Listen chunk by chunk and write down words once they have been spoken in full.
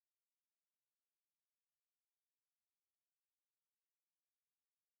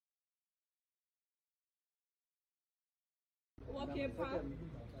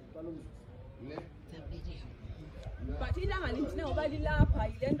But ilanga lithina ngoba lilapha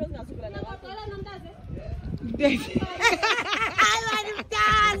yilento singasukela naqala nomntaze. Hayi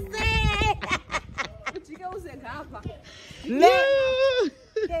mntaze. Ujike uze ngapha.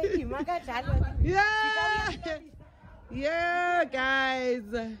 Yeah, guys.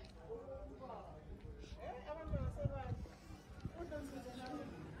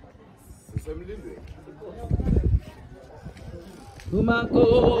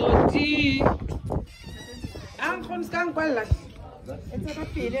 Umakoti. I'm from Skankwala. It's a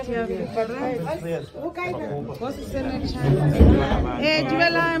feel. What's the same chance? Hey, do you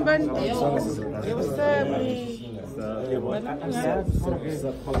like it?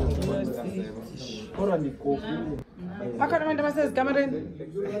 Makana manje bases kamereni.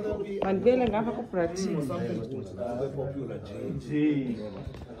 Bandibele ngapha ku practice.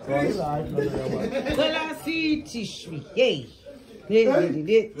 Cela sithi shwi. Hey. Hey.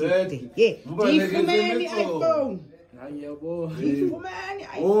 Ifumeni iPhone. Ayabo. Ifumeni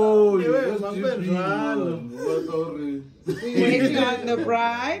iPhone. Oh, yes, waiting on the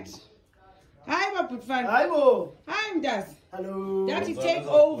bride. Hi, Maputfan. Hi, Mo. Hi, Mdas. Hello. Daddy, take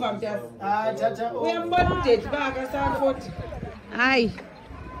over, Mdas. Tata. We are bonded back at Stanford. Hi.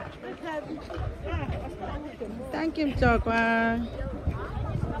 Thank you, Mtokwa.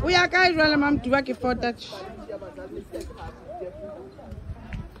 We are guys, while I'm to work for that.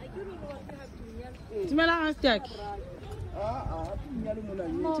 Timela house Jack.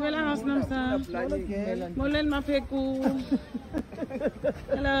 Timela house Namsa. Molen Mafeku.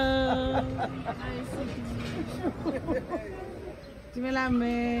 Hello. Timela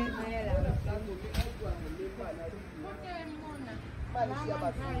me.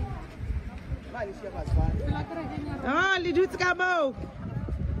 Ah, lidut kabo.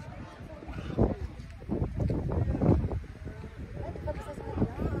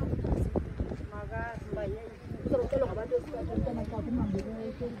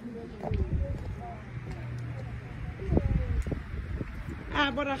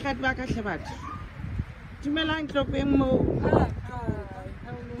 Ah, bora khat ba ka hlabat. Dumelang tlopeng mo.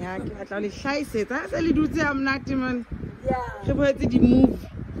 Ya ke batla le hlaisetsa se le dutse a mnate man. Yeah. Re boetse di move.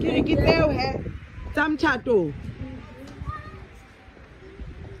 Ke re ke tseo he. Tsa mthato.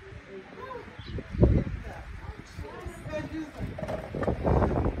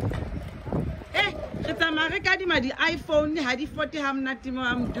 The iPhone had it 40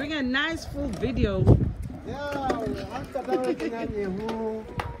 I'm doing a nice full video. Yeah,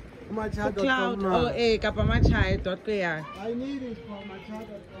 Cloud kapamachai.co. I need it for my child.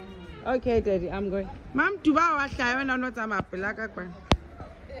 Okay, Daddy, I'm going. Mom, tu ba wa hlaya wena no tsama pela ka kwa.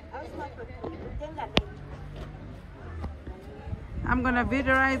 I'm gonna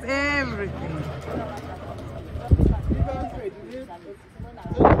videoize everything.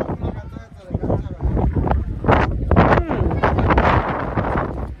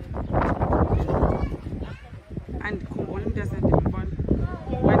 And Kumboli doesn't want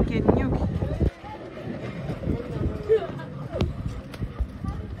one can you.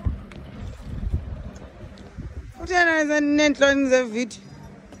 What is a net on the video?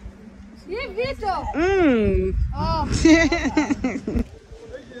 Video. Oh.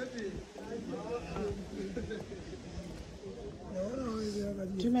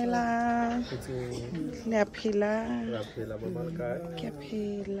 Tumela. Lepita.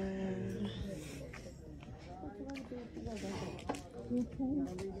 Lepita.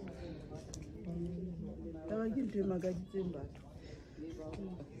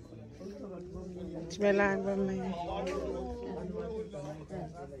 Tumela ngome.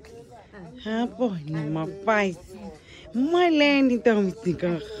 Hapo ni mapai. Malendi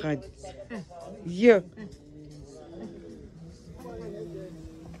tamtika khat. Yo.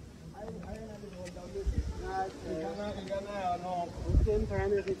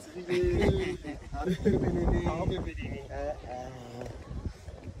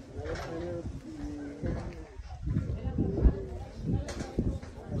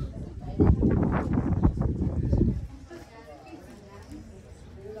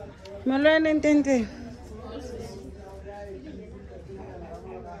 Malone entende.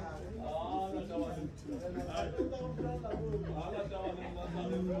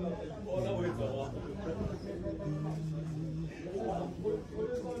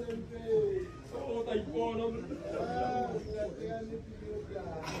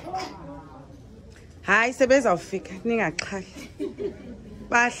 Hayi sebezawufika ningaxhali.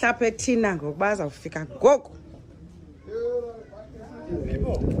 Bahlaphe thina ngokuba bazawufika gogo.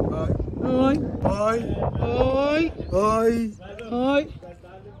 Oi. Oi. Oi. Oi. Oi.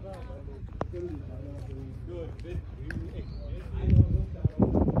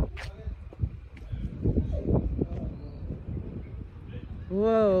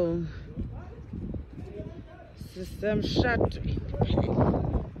 Whoa. System shut.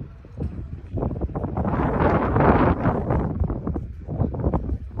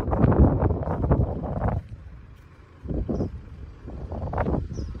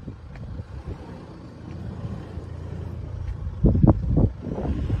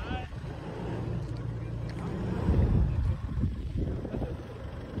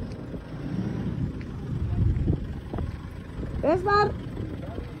 Esbar,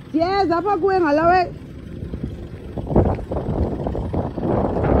 yes, apa gue ngalawe.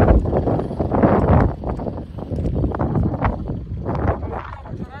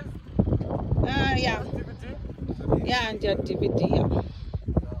 Yeah, and your activity, yeah.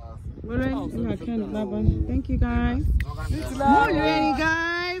 Thank you guys. Morning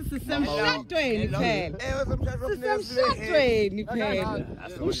guys. System shut train. System shut train.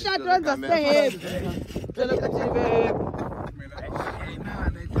 Shut runs a save. Hello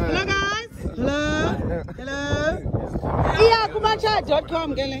guys. Hello. Hello. Yeah,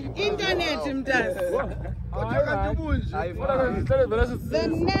 kumacha.com gele. Internet mtaz. The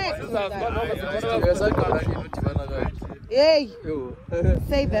next. Hey.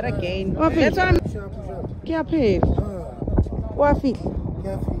 Say that again. That's one. Kiaphe. Wafi.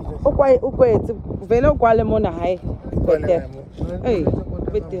 Ukwetsi vele ukwale mona hai. Hey,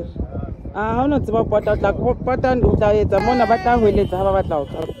 better. Ah, no tseba pota tla pota utla etsa mona ba tla hweletsa ha ba batla ho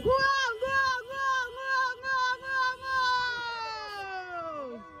tsa.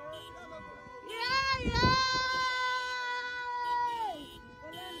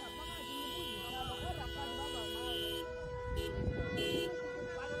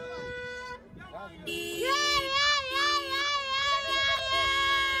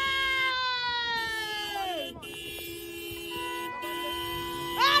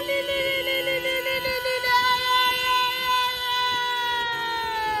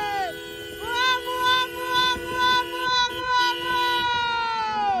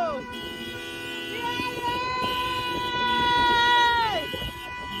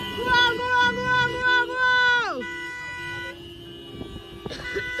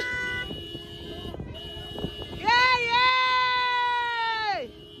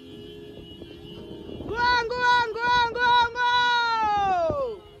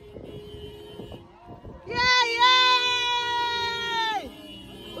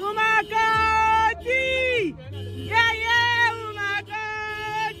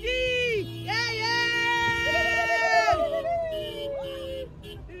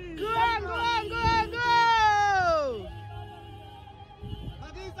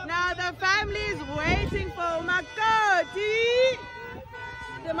 Now the family is waiting for Makoti.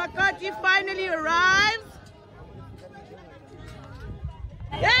 The Makoti finally arrives.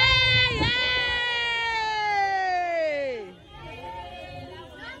 Yay! Yay!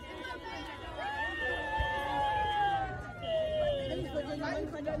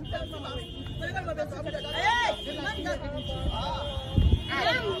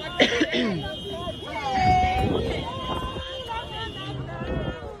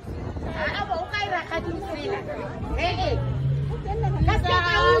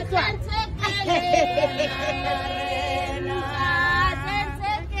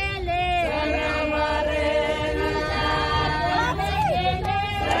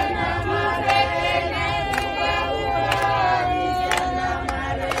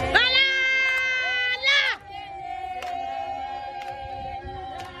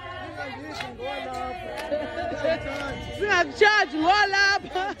 Judge, roll up.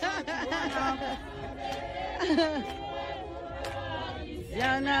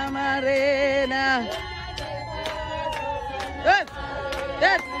 Yana Marina. Yes.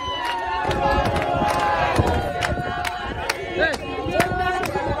 Yes. Yes.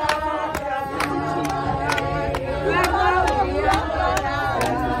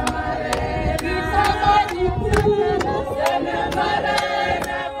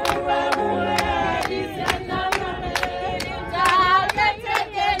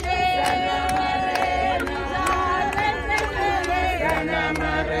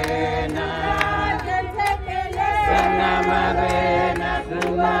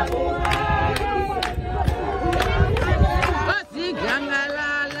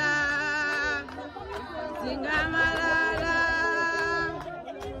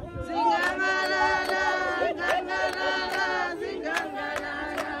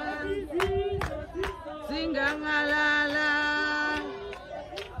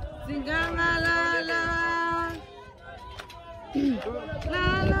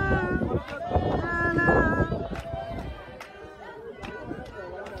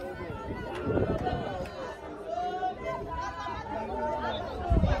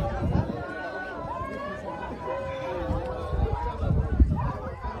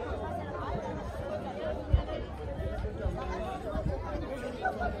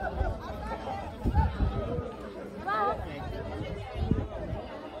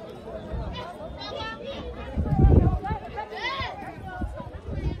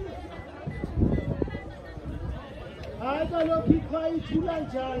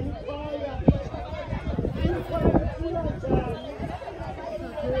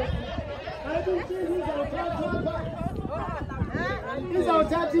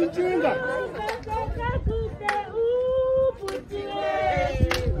 Izawuthatha intshinga.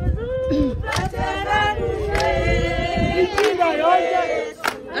 Intshinga yonke.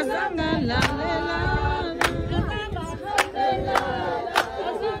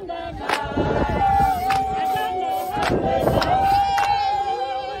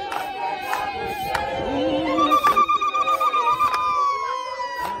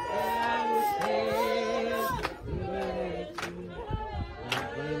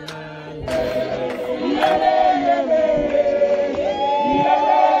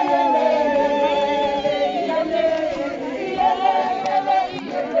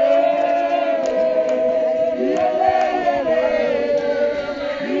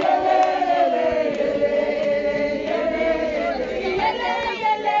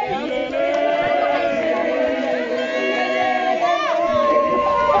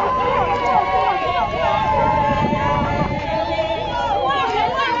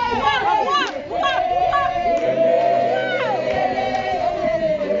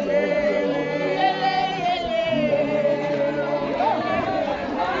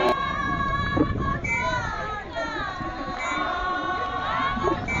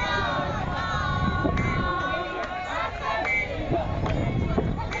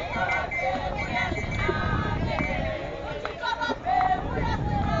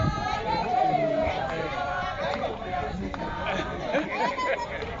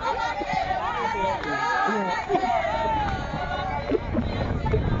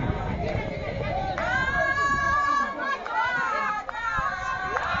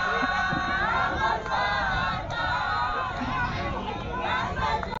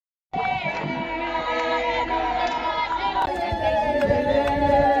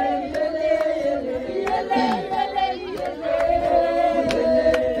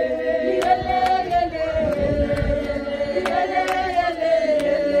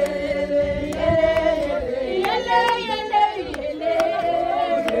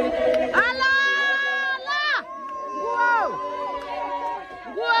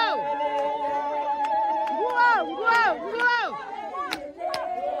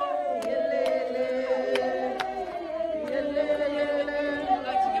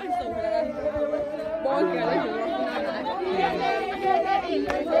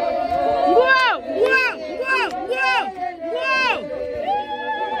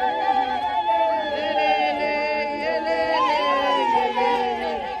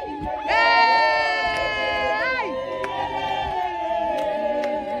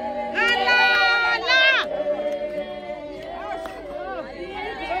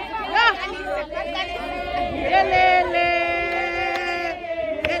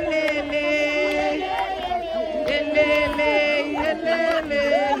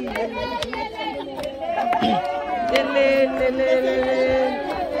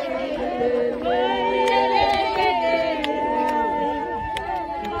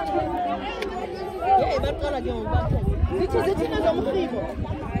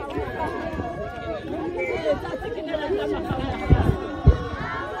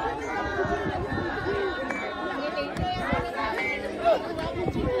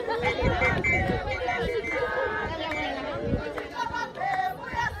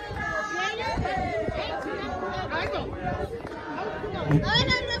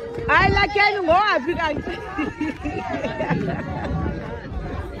 I like any more African.